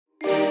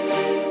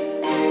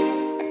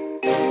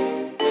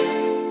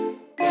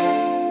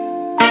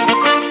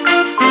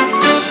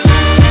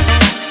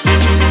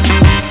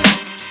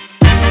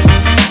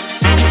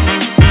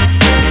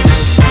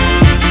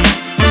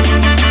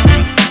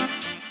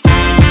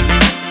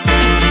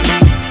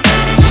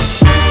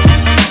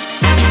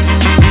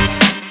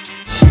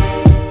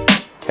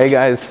Hey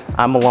guys,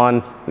 I'm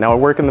Milan. Now I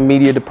work in the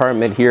media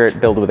department here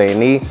at Build with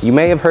A&E. You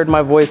may have heard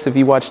my voice if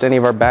you watched any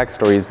of our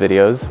backstories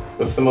videos.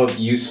 What's the most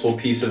useful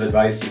piece of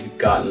advice you've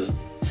gotten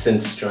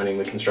since joining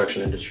the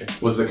construction industry?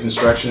 Was the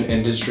construction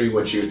industry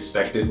what you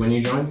expected when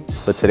you joined?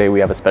 But today we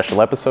have a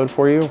special episode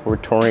for you. We're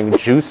touring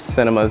Jooced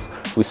Cinemas,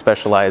 who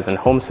specialize in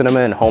home cinema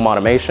and home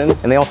automation,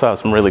 and they also have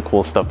some really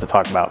cool stuff to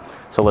talk about.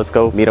 So let's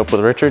go meet up with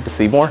Richard to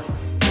see more.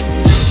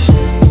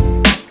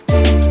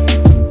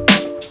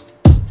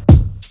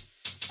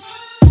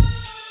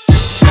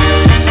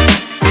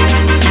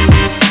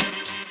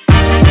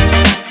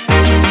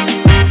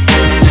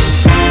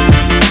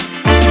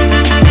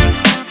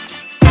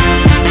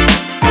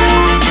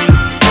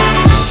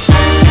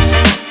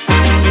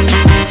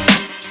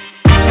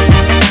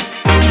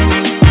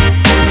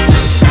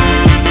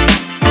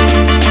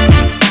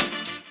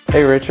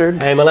 Hey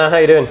Richard. Hey Milan, how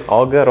you doing?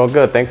 All good, all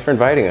good. Thanks for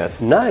inviting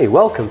us. No, you're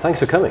welcome. Thanks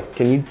for coming.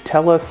 Can you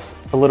tell us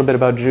a little bit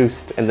about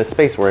Jooced and the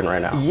space we're in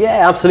right now?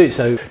 Yeah, absolutely.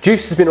 So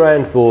Jooced has been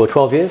around for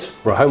 12 years.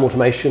 We're a home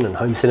automation and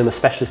home cinema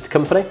specialist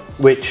company,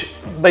 which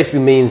basically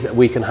means that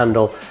we can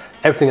handle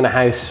everything in a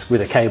house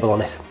with a cable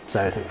on it. So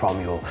everything from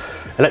your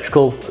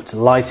electrical to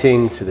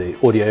lighting to the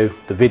audio,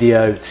 the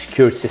video,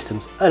 security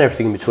systems and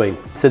everything in between.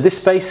 So this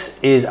space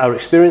is our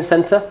experience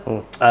centre.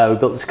 We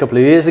built this a couple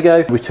of years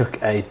ago. We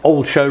took an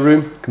old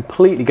showroom,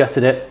 completely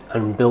gutted it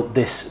and built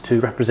this to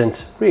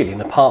represent really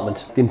an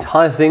apartment. The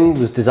entire thing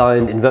was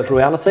designed in virtual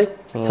reality.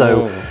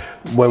 So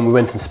when we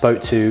went and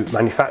spoke to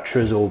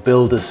manufacturers or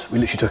builders, we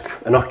literally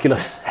took an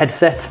Oculus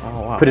headset,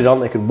 put it on,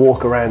 they could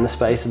walk around the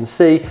space and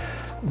see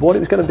what it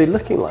was going to be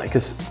looking like,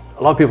 because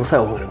a lot of people say,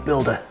 oh, we're going to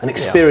build an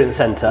experience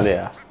centre.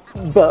 Yeah.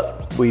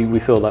 But we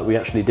feel like we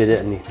actually did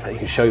it and you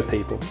can show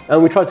people.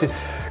 And we tried to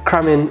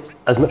cram in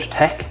as much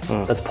tech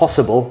as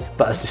possible,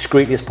 but as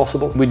discreetly as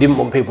possible. We didn't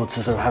want people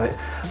to sort of have it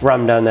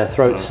rammed down their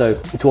throats. So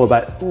it's all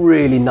about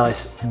really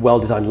nice,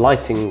 well-designed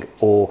lighting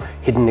or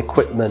hidden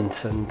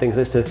equipment and things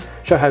like this to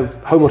show how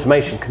home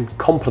automation can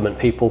complement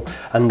people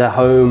and their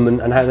home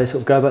and how they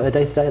sort of go about their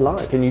day-to-day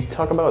life. Can you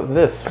talk about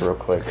this real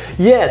quick?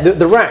 Yeah,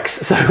 the racks.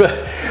 So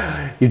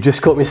you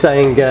just caught me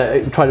saying,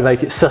 trying to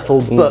make it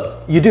subtle,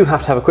 but you do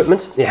have to have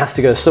equipment. It has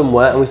to go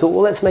somewhere, and we thought,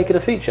 well, let's make it a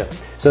feature.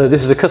 So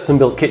this is a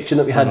custom-built kitchen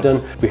that we had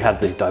done. We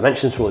had the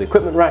dimensions for all the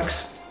equipment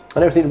racks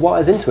and everything that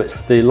wires into it.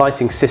 The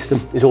lighting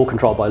system is all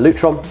controlled by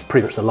Lutron,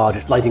 pretty much the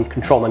largest lighting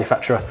control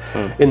manufacturer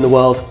in the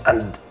world,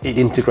 and it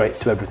integrates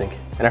to everything.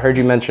 And I heard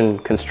you mention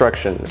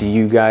construction. Do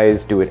you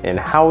guys do it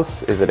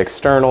in-house? Is it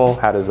external?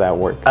 How does that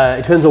work?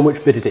 It depends on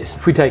which bit it is.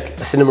 If we take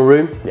a cinema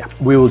room,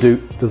 we will do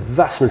the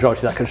vast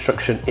majority of that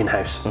construction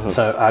in-house.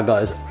 So our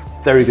guys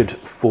very good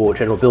for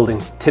general building,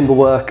 timber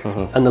work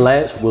and the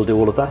layouts, we'll do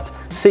all of that.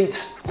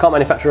 Seats, can't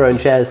manufacture our own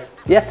chairs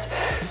yet,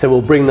 so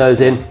we'll bring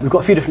those in. We've got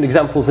a few different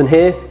examples in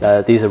here.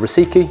 These are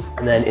Rasiki,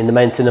 and then in the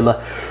main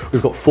cinema,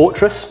 we've got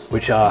Fortress,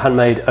 which are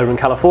handmade over in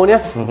California,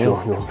 which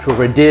you're sure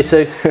very dear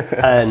to,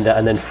 and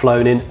then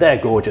flown in. They're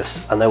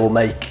gorgeous, and they will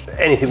make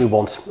anything we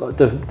want.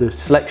 The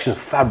selection of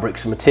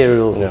fabrics and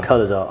materials and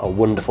colours are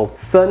wonderful.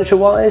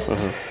 Furniture-wise,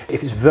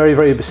 if it's very,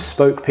 very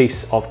bespoke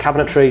piece of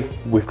cabinetry,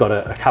 we've got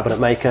a cabinet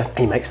maker.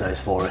 He makes those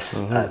for us,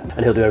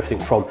 and he'll do everything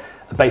from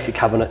a basic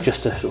cabinet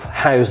just to sort of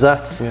house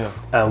that,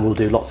 and we'll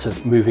do lots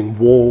of moving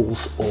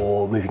walls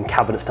or moving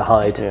cabinets to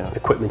hide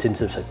equipment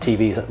into, so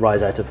TVs that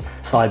rise out of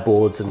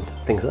sideboards and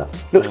things like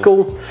that. Looks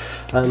cool,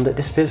 and it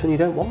disappears when you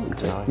don't want them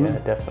to. Oh, yeah,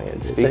 definitely.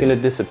 And speaking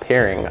of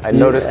disappearing, I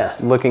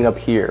noticed looking up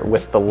here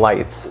with the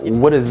lights.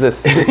 What is this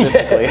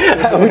specifically?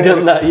 How have we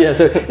done that? Yeah,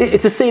 so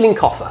it's a ceiling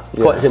coffer,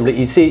 quite simply.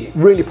 You see it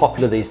really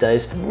popular these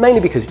days,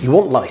 mainly because you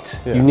want light.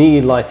 You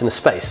need light in a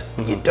space.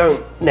 You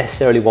don't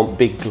necessarily want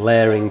big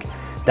glaring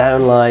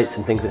downlights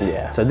and things like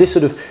this. So this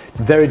sort of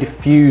very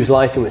diffuse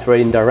lighting, which is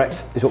very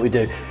indirect, is what we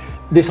do.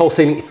 This whole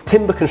ceiling, it's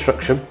timber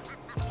construction.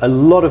 A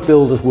lot of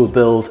builders will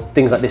build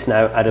things like this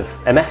now out of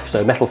MF,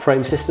 so metal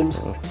frame systems,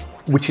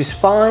 which is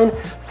fine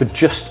for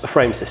just a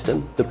frame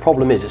system. The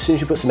problem is, as soon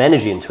as you put some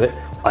energy into it,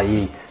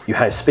 i.e. you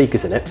house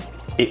speakers in it,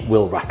 it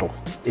will rattle.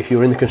 If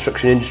you're in the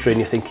construction industry and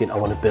you're thinking, I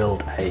want to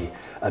build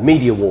a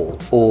media wall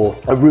or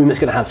a room that's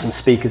going to have some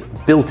speakers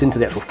built into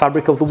the actual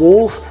fabric of the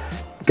walls,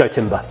 go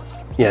timber.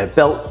 You know,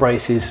 belt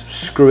braces,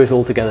 screw it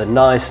all together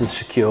nice and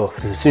secure,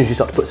 because as soon as you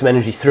start to put some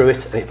energy through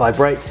it and it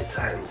vibrates, it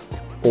sounds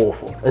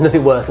awful. There's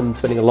nothing worse than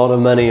spending a lot of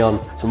money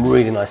on some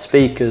really nice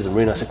speakers and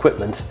really nice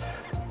equipment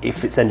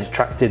if it's then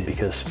detracted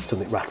because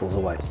something rattles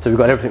away. So we've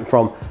got everything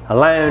from a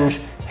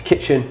lounge, a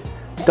kitchen,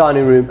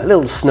 dining room, a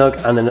little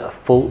snug, and then a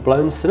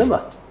full-blown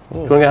cinema. Do you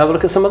want to go have a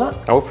look at some of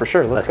that? Oh, for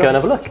sure. Let's go and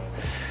have a look.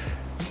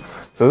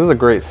 So this is a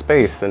great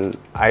space, and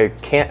I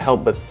can't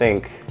help but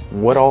think,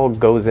 what all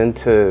goes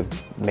into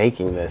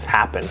making this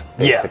happen,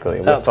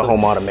 basically, with the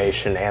home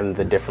automation and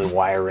the different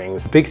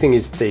wirings? The big thing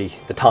is the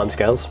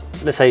timescales.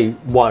 Let's say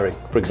wiring,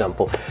 for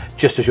example.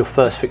 Just as you're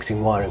first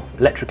fixing wiring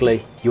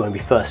electrically, you want to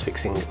be first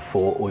fixing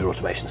for all your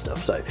automation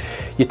stuff. So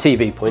your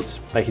TV points,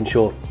 making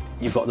sure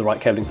you've got the right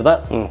cabling for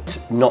that. It's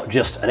not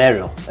just an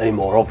aerial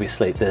anymore,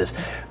 obviously. There's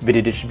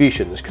video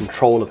distribution, there's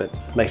control of it,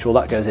 make sure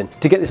all that goes in.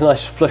 To get this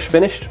nice flush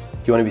finished,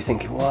 you want to be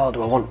thinking, well,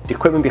 do I want the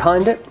equipment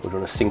behind it? Or do I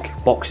want to sink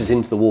boxes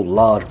into the wall,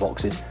 large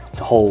boxes,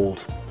 to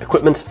hold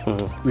equipment?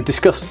 We've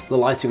discussed the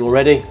lighting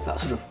already, that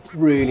sort of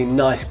really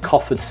nice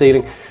coffered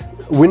ceiling.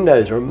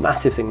 Windows are a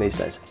massive thing these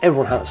days.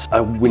 Everyone has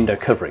a window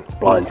covering,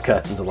 blinds,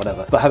 curtains or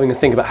whatever. But having to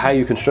think about how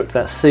you construct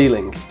that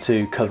ceiling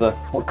to cover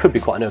what could be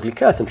quite an ugly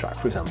curtain track,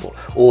 for example,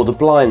 or the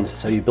blinds,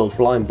 so you build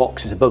blind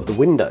boxes above the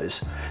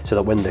windows so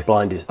that when the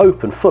blind is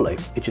open fully,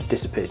 it just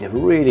disappears. You have a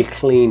really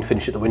clean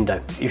finish at the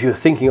window. If you're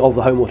thinking of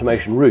the home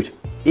automation route,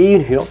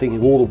 even if you're not thinking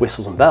of all the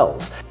whistles and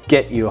bells,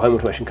 get your home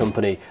automation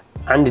company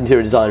and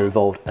interior designer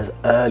involved as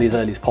early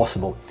as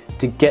possible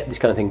to get this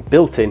kind of thing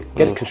built in,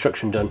 get the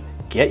construction done,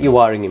 get your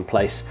wiring in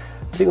place,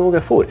 so you can all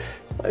go forward.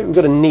 We've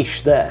got a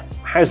niche there.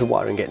 How's the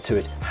wiring get to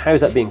it?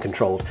 How's that being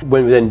controlled?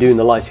 When we're then doing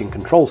the lighting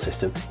control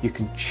system, you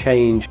can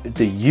change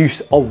the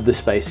use of the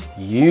space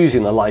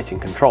using the lighting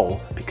control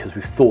because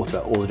we've thought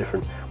about all the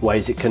different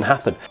ways it can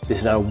happen. This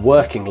is now a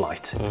working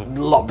light. A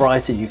lot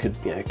brighter. You could,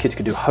 kids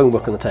could do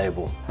homework on the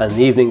table, and in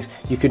the evenings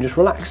you can just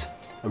relax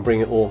and bring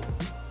it all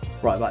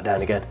right back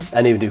down again.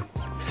 And even do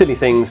silly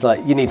things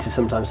like you need to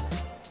sometimes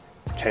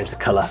change the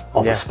colour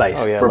of the space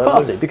for a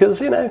party because,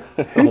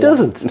 who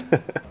doesn't?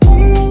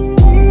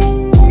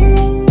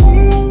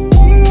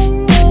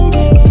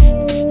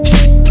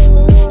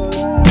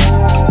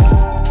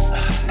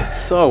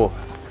 So,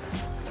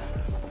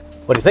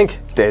 what do you think?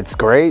 It's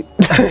great.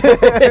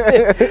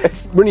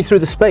 Running through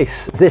the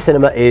space, this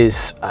cinema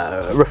is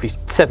roughly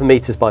 7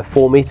 metres by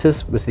 4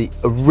 metres was the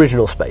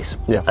original space.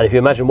 And if you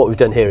imagine what we've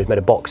done here is made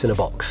a box in a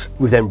box.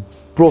 We've then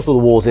brought all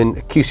the walls in,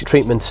 acoustic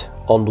treatment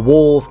on the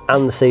walls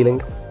and the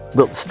ceiling.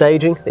 Built the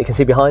staging that you can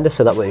see behind us,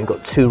 so that way you've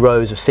got 2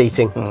 rows of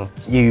seating.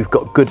 You've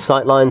got good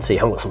sight lines, so you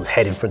haven't got someone's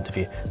head in front of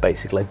you,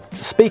 basically.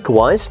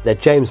 Speaker-wise, they're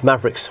James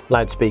Mavericks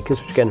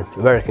loudspeakers, which again,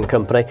 American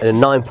company, and a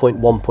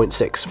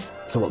 9.1.6.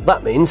 So what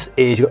that means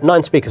is you've got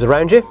 9 speakers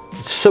around you,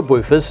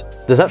 subwoofers.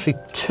 There's actually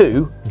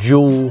 2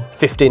 dual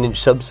 15-inch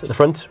subs at the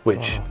front,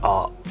 which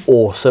are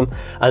awesome,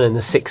 and then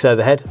there's 6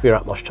 overhead for your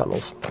Atmos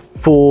channels.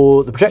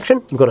 For the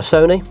projection, we've got a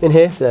Sony in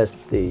here. There's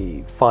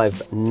the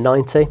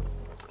 590.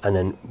 And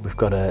then we've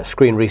got a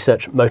Screen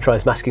Research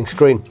motorised masking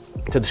screen.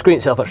 So the screen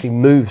itself actually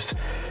moves.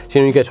 So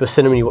when you go to a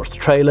cinema and you watch the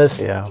trailers,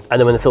 and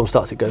then when the film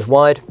starts it goes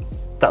wide.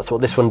 That's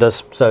what this one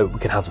does. So we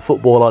can have the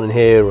football on in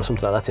here or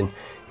something like that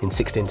in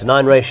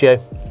 16:9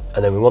 ratio.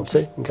 And then we want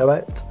to go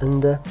out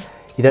and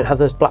you don't have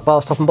those black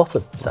bars top and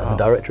bottom. That's the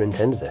director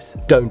intended it.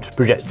 Don't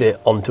project it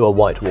onto a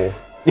white wall.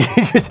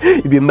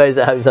 You'd be amazed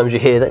at how many times you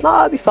hear that,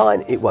 it'll be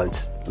fine. It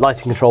won't.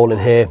 Lighting control in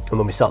here, and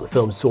when we start the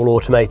films, it's all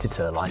automated,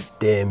 so lights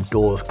dim,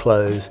 doors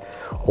close,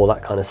 all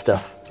that kind of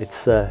stuff.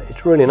 It's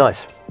really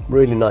nice,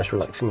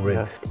 relaxing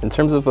room. In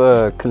terms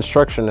of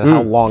construction and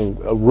how long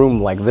a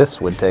room like this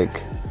would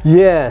take?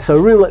 Yeah, so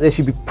a room like this,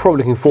 you'd be probably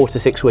looking 4 to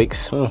 6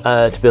 weeks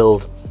to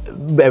build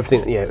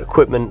everything,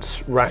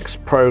 equipment, racks,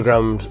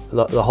 programmed,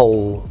 the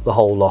whole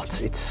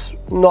lot. It's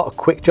not a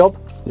quick job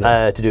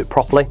to do it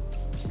properly.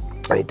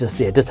 It does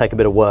take a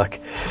bit of work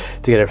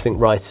to get everything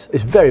right.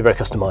 It's very, very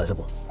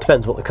customizable.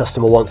 Depends what the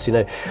customer wants.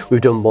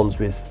 We've done ones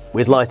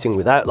with lighting,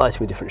 without lighting,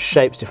 with different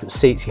shapes, different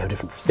seats. You have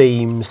different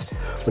themes,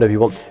 whatever you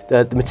want.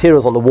 The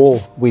materials on the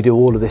wall, we do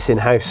all of this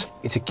in-house.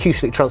 It's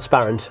acoustically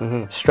transparent,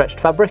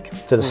 stretched fabric.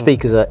 So the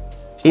speakers are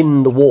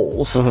in the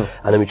walls, and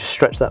then we just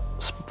stretch that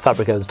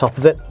fabric over the top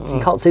of it. So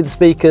you can't see the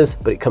speakers,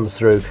 but it comes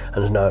through,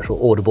 and there's no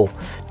actual audible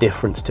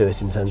difference to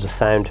it in terms of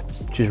sound,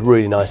 which is a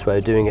really nice way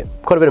of doing it.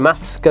 Quite a bit of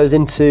maths goes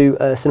into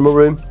a cinema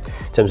room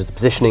in terms of the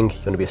positioning. You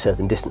want to be a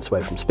certain distance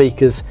away from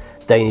speakers.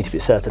 They need to be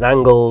at certain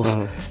angles.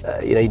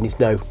 You need to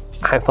know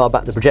how far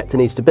back the projector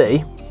needs to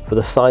be for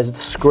the size of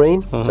the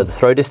screen. So the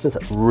throw distance,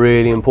 that's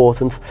really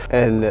important.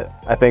 And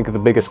I think the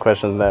biggest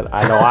question that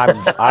I know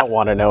I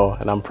want to know,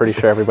 and I'm pretty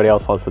sure everybody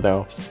else wants to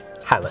know,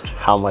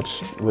 how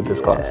much would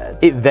this cost?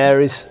 It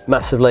varies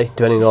massively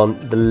depending on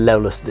the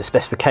level of the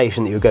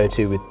specification that you're going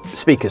to with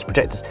speakers,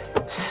 projectors,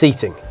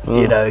 seating.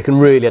 It can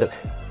really add up.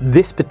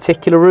 This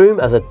particular room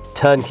as a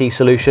turnkey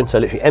solution, so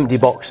literally empty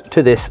box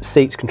to this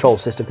seats control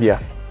system,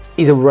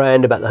 is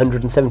around about the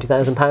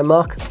 £170,000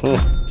 mark.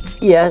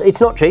 Yeah, it's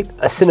not cheap.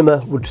 A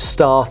cinema would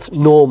start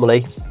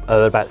normally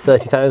at about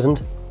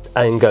 30,000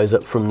 and goes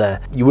up from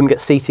there. You wouldn't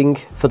get seating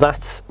for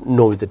that.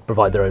 Normally they'd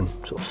provide their own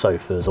sort of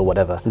sofas or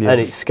whatever, and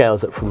it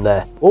scales up from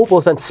there. All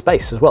boils down to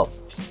space as well.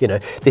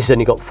 This has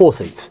only got 4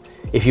 seats.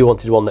 If you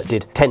wanted one that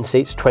did 10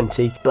 seats,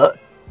 20, but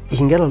you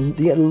can get a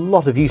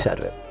lot of use out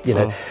of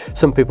it.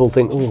 Some people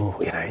think,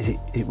 is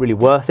it really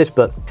worth it?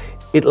 But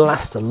it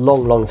lasts a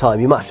long, long time.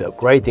 You might have to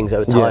upgrade things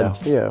over time.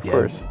 Yeah, of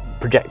course.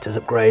 Projectors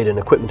upgrade and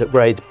equipment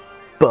upgrades,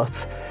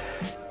 but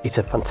it's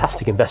a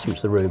fantastic investment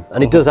to the room,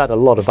 and it does add a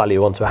lot of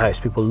value onto a house.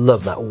 People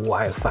love that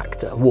wow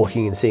factor of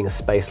walking in and seeing a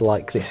space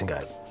like this and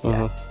going,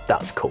 yeah,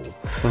 that's cool,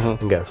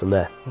 and go from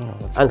there.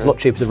 And it's a lot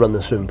cheaper to run than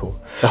a swimming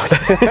pool.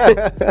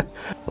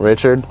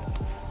 Richard,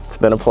 it's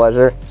been a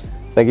pleasure.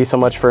 Thank you so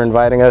much for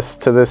inviting us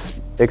to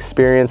this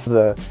experience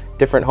the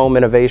different home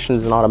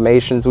innovations and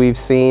automations we've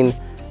seen.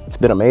 It's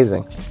been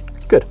amazing.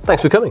 Good,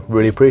 thanks for coming.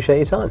 Really appreciate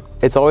your time.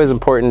 It's always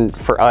important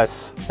for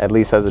us, at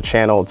least as a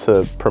channel,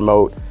 to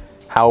promote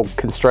how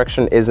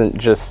construction isn't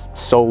just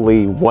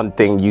solely one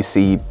thing. You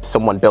see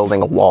someone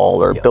building a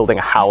wall or building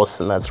a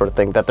house and that sort of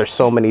thing, that there's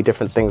so many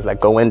different things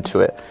that go into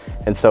it.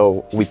 And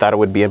so we thought it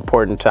would be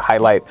important to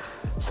highlight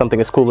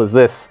something as cool as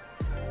this,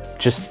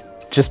 just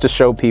to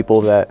show people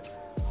that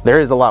there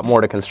is a lot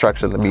more to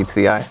construction than meets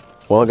the eye.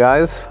 Well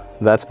guys,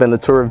 that's been the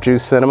tour of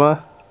Jooced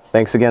Cinema.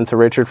 Thanks again to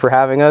Richard for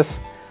having us.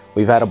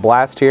 We've had a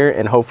blast here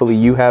and hopefully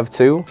you have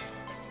too.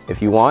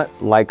 If you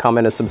want, like,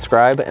 comment, and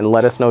subscribe, and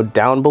let us know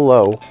down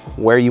below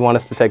where you want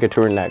us to take a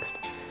tour next.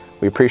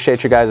 We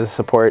appreciate your guys'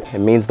 support. It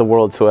means the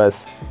world to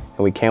us, and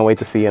we can't wait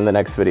to see you in the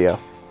next video.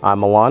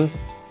 I'm Milan,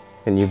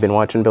 and you've been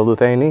watching Build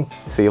with A&E.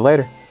 See you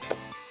later.